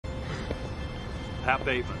Pat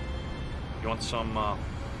Bateman. You want some,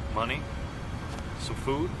 money? Some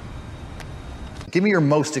food? Give me your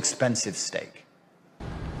most expensive steak.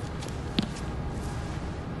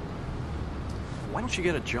 Why don't you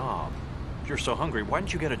get a job? If you're so hungry, why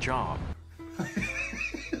don't you get a job?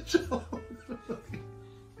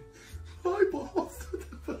 My balls.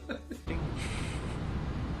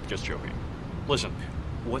 Just joking. Listen,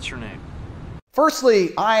 what's your name?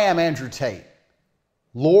 Firstly, I am Andrew Tate,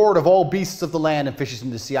 Lord of all beasts of the land and fishes in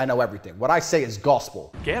the sea. I know everything. What I say is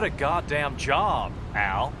gospel. Get a goddamn job,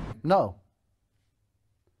 Al. No.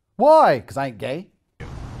 Why? Because I ain't gay?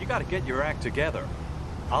 You gotta get your act together.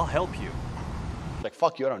 I'll help you. Like,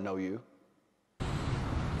 fuck you, I don't know you. You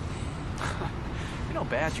know how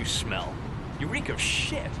bad you smell. You reek of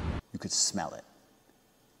shit. You could smell it.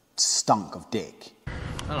 Stunk of dick.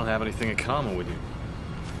 I don't have anything in common with you.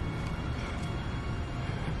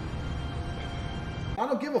 I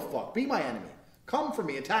don't give a fuck. Be my enemy. Come for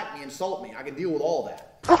me, attack me, insult me. I can deal with all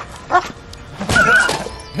that.